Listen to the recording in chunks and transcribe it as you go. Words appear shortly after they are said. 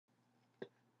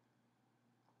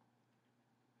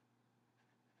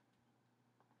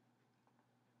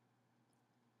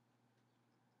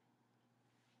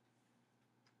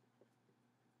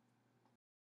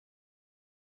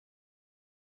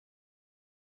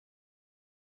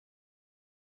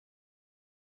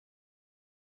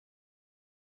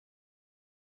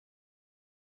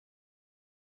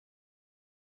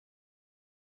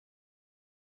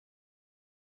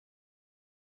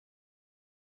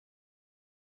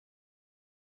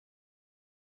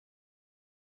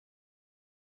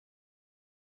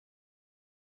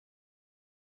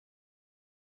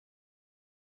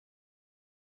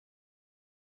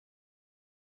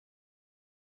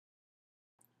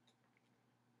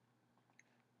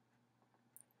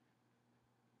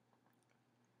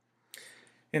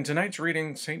In tonight's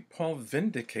reading, St. Paul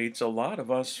vindicates a lot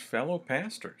of us fellow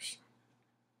pastors.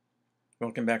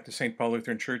 Welcome back to St. Paul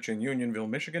Lutheran Church in Unionville,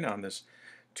 Michigan on this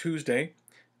Tuesday,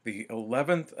 the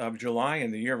 11th of July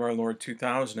in the year of our Lord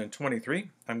 2023.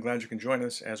 I'm glad you can join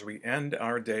us as we end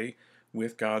our day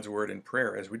with God's Word and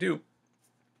prayer as we do.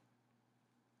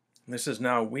 This is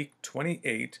now week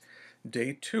 28,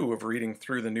 day 2 of reading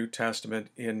through the New Testament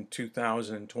in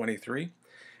 2023,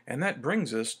 and that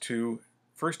brings us to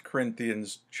 1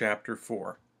 Corinthians chapter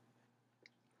 4.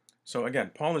 So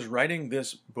again, Paul is writing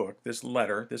this book, this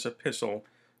letter, this epistle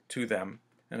to them.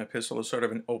 An epistle is sort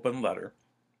of an open letter.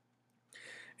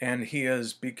 And he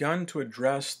has begun to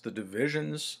address the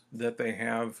divisions that they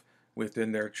have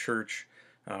within their church,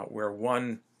 where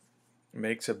one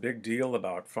makes a big deal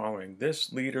about following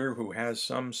this leader who has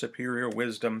some superior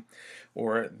wisdom,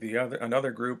 or another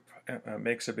group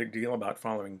makes a big deal about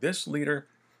following this leader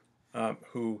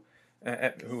who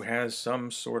has some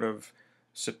sort of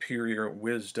superior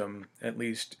wisdom, at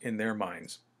least in their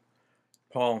minds.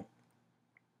 Paul,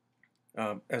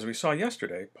 as we saw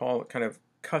yesterday, Paul kind of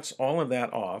cuts all of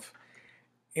that off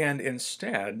and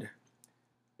instead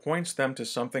points them to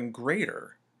something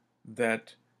greater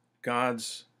that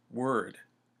God's Word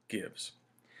gives.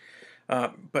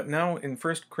 But now in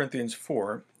 1 Corinthians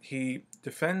 4, he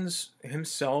defends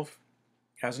himself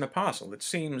as an apostle. It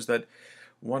seems that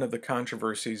one of the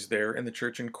controversies there in the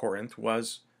church in Corinth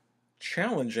was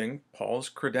challenging Paul's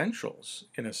credentials,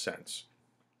 in a sense.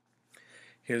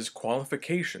 His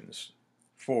qualifications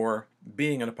for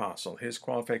being an apostle, his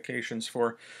qualifications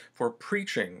for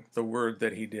preaching the word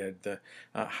that he did,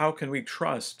 how can we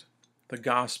trust the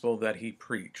gospel that he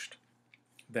preached,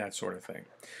 that sort of thing.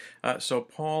 So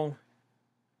Paul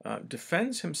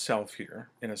defends himself here,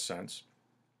 in a sense,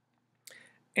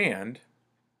 and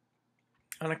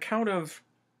on account of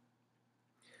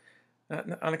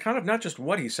not just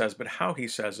what he says, but how he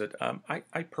says it,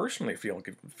 I personally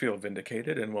feel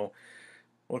vindicated, and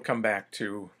we'll come back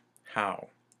to how.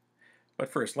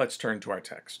 But first, let's turn to our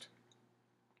text.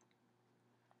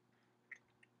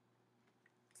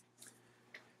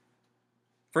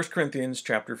 First Corinthians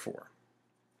chapter 4.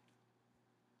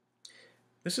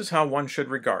 This is how one should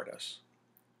regard us,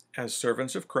 as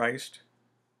servants of Christ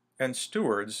and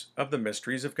stewards of the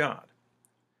mysteries of God.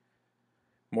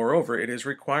 Moreover, it is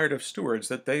required of stewards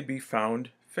that they be found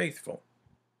faithful.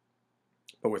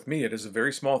 But with me it is a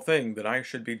very small thing that I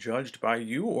should be judged by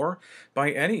you or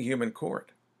by any human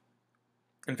court.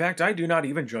 In fact, I do not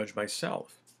even judge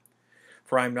myself,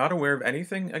 for I am not aware of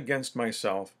anything against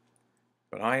myself,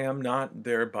 but I am not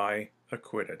thereby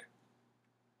acquitted.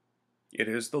 It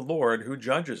is the Lord who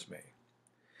judges me.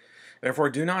 Therefore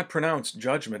do not pronounce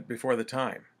judgment before the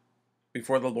time,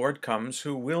 before the Lord comes,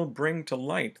 who will bring to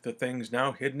light the things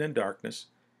now hidden in darkness,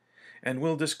 and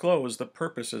will disclose the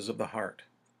purposes of the heart.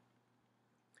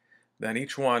 Then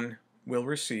each one will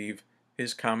receive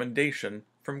his commendation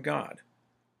from God.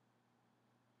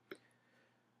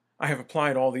 I have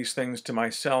applied all these things to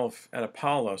myself and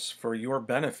Apollos for your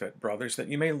benefit, brothers, that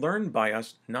you may learn by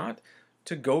us not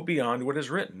to go beyond what is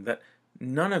written, that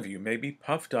none of you may be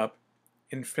puffed up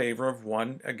in favor of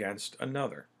one against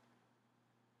another.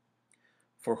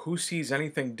 For who sees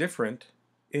anything different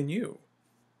in you?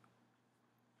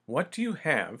 What do you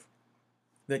have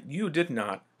that you did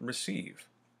not receive?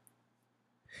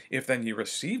 If then you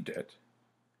received it,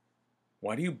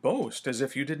 why do you boast as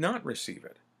if you did not receive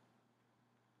it?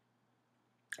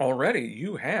 Already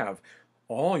you have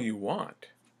all you want.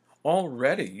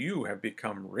 Already you have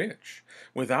become rich.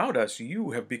 Without us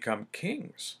you have become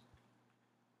kings.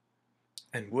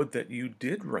 And would that you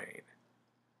did reign,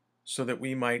 so that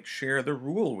we might share the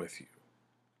rule with you.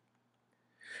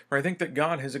 For I think that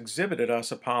God has exhibited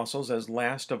us apostles as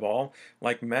last of all,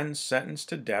 like men sentenced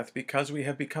to death, because we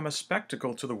have become a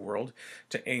spectacle to the world,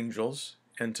 to angels,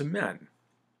 and to men.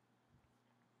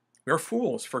 We are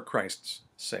fools for Christ's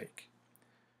sake,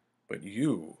 but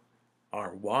you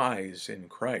are wise in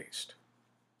Christ.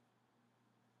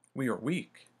 We are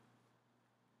weak,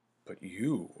 but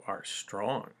you are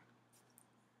strong.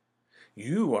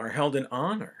 You are held in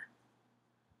honor,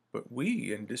 but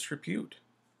we in disrepute.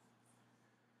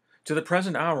 To the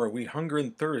present hour we hunger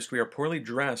and thirst, we are poorly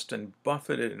dressed and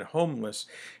buffeted and homeless,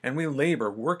 and we labor,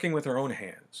 working with our own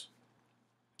hands.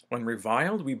 When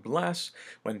reviled, we bless.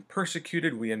 When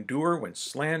persecuted, we endure. When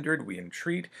slandered, we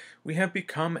entreat. We have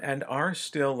become and are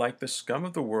still, like the scum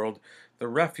of the world, the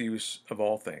refuse of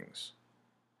all things.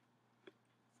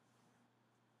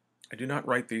 I do not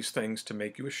write these things to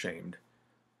make you ashamed,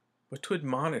 but to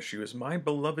admonish you as my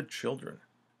beloved children.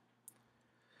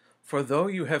 For though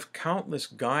you have countless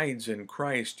guides in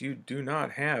Christ, you do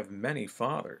not have many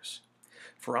fathers.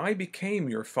 For I became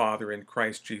your father in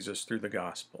Christ Jesus through the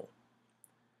gospel.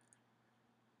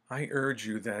 I urge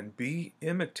you then, be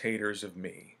imitators of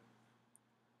me.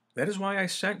 That is why I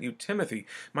sent you, Timothy,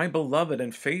 my beloved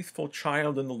and faithful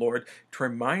child in the Lord, to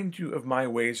remind you of my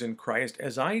ways in Christ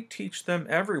as I teach them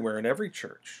everywhere in every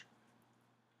church.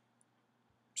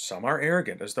 Some are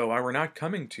arrogant, as though I were not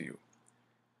coming to you.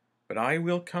 But I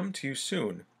will come to you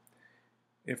soon,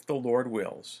 if the Lord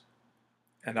wills.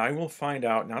 And I will find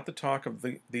out not the talk of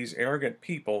these arrogant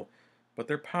people, but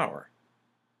their power.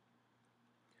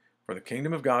 For the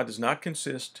kingdom of God does not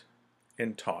consist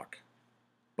in talk,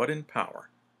 but in power.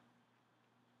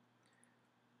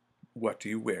 What do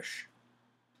you wish?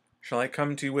 Shall I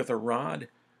come to you with a rod,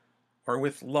 or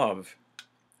with love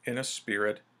in a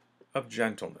spirit of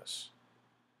gentleness?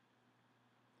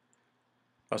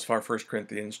 Thus far, 1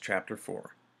 Corinthians chapter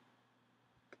 4.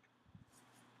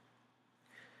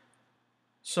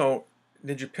 So,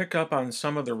 did you pick up on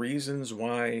some of the reasons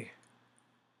why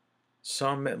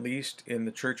some, at least in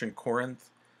the church in Corinth,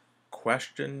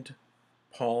 questioned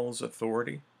Paul's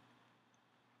authority?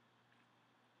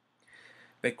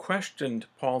 They questioned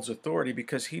Paul's authority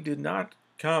because he did not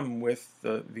come with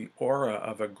the aura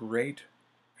of a great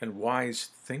and wise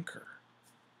thinker.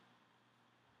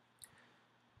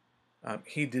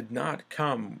 He did not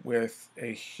come with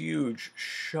a huge,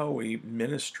 showy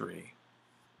ministry.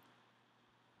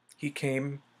 He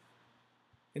came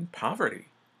in poverty,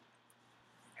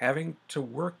 having to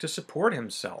work to support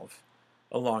himself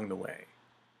along the way.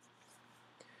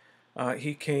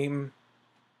 He came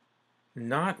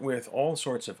not with all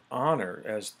sorts of honor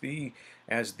as the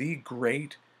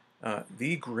great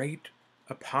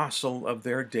apostle of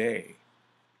their day,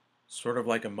 sort of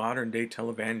like a modern day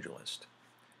televangelist,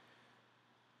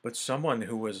 but someone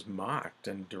who was mocked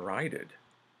and derided.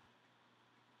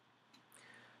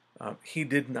 He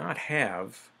did not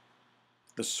have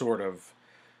the sort of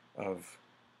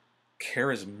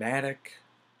charismatic,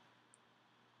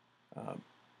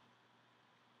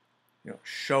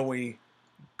 showy,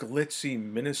 glitzy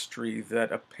ministry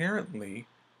that apparently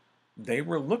they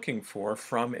were looking for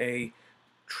from a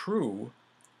true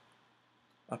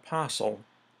apostle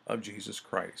of Jesus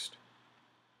Christ.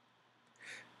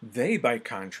 They, by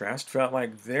contrast, felt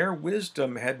like their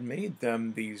wisdom had made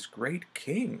them these great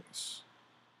kings.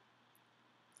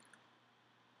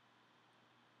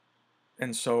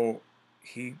 And so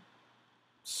he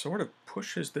sort of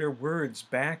pushes their words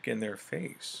back in their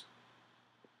face.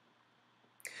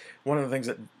 One of the things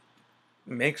that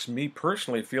makes me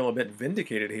personally feel a bit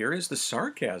vindicated here is the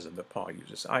sarcasm that Paul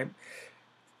uses.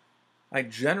 I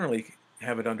generally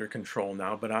have it under control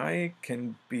now, but I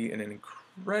can be an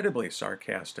incredibly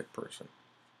sarcastic person.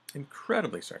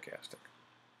 Incredibly sarcastic.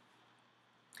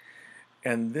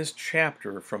 And this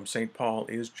chapter from St. Paul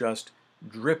is just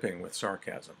dripping with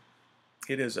sarcasm.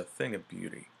 It is a thing of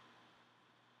beauty.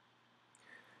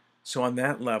 So on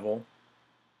that level,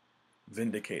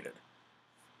 vindicated.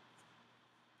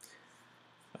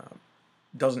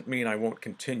 Doesn't mean I won't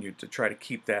continue to try to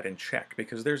keep that in check,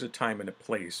 because there's a time and a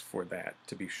place for that,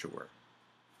 to be sure.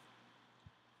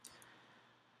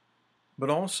 But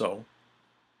also,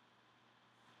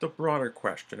 the broader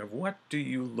question of what do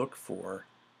you look for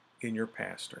in your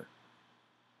pastor?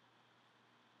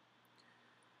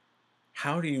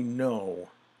 How do you know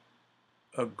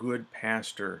a good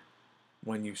pastor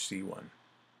when you see one?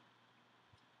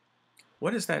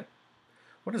 What does a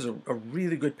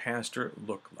really good pastor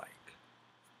look like?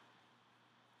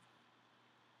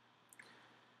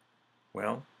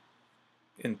 Well,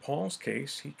 in Paul's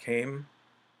case, he came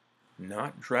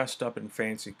not dressed up in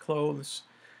fancy clothes,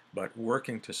 but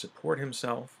working to support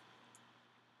himself.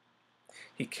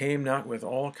 He came not with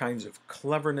all kinds of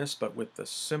cleverness, but with the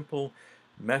simple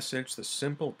message, the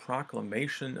simple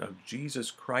proclamation of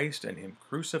Jesus Christ and Him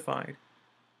crucified.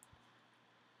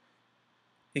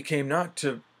 He came not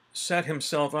to set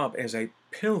himself up as a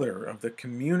pillar of the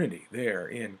community there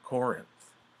in Corinth,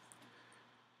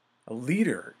 a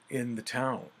leader in the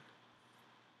town,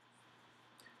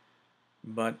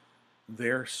 but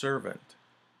their servant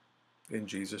in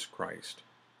Jesus Christ.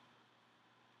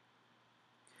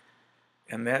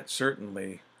 And that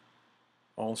certainly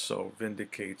also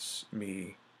vindicates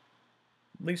me,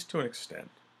 at least to an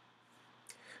extent.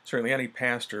 Certainly any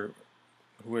pastor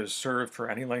who has served for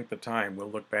any length of time will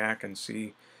look back and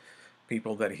see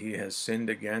people that he has sinned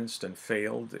against and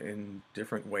failed in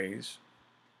different ways,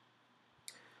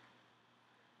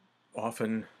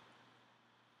 often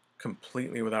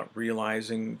completely without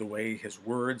realizing the way his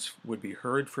words would be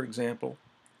heard, for example,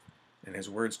 and his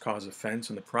words cause offense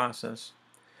in the process.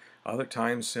 Other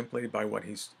times simply by what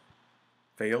he's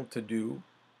failed to do.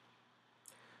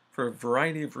 For a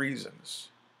variety of reasons,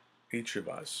 each of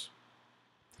us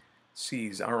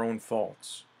sees our own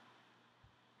faults,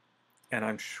 and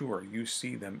I'm sure you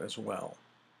see them as well.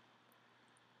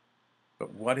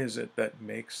 But what is it that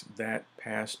makes that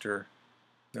pastor,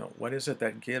 no, what is it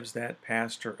that gives that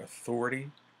pastor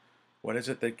authority? What is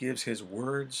it that gives his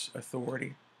words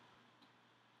authority?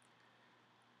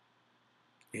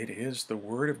 It is the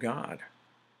Word of God,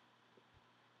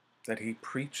 that he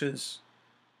preaches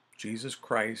Jesus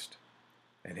Christ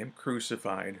and him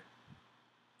crucified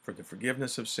for the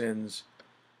forgiveness of sins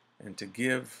and to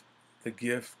give the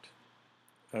gift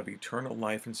of eternal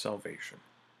life and salvation.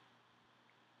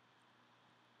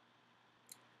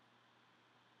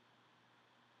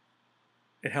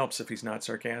 It helps if he's not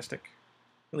sarcastic,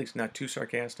 at least not too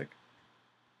sarcastic.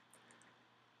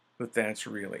 But that's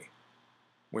really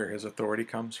where his authority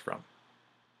comes from.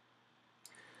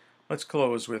 Let's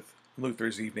close with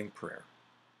Luther's evening prayer.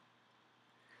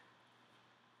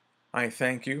 I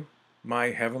thank you,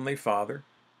 my heavenly Father,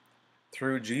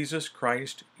 through Jesus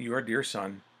Christ, your dear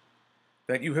Son,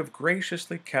 that you have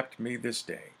graciously kept me this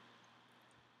day.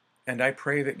 And I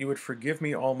pray that you would forgive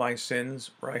me all my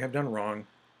sins where I have done wrong,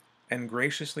 and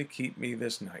graciously keep me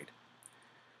this night.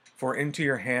 For into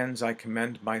your hands I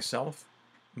commend myself,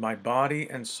 my body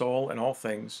and soul and all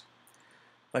things.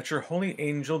 Let your holy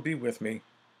angel be with me,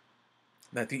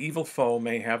 that the evil foe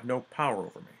may have no power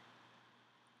over me.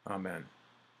 Amen.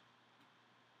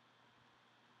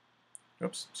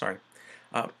 Oops, sorry.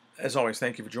 As always,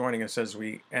 thank you for joining us as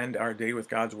we end our day with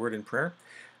God's Word and prayer.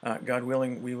 God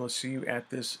willing, we will see you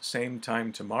at this same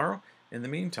time tomorrow. In the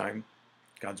meantime,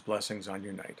 God's blessings on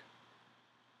your night.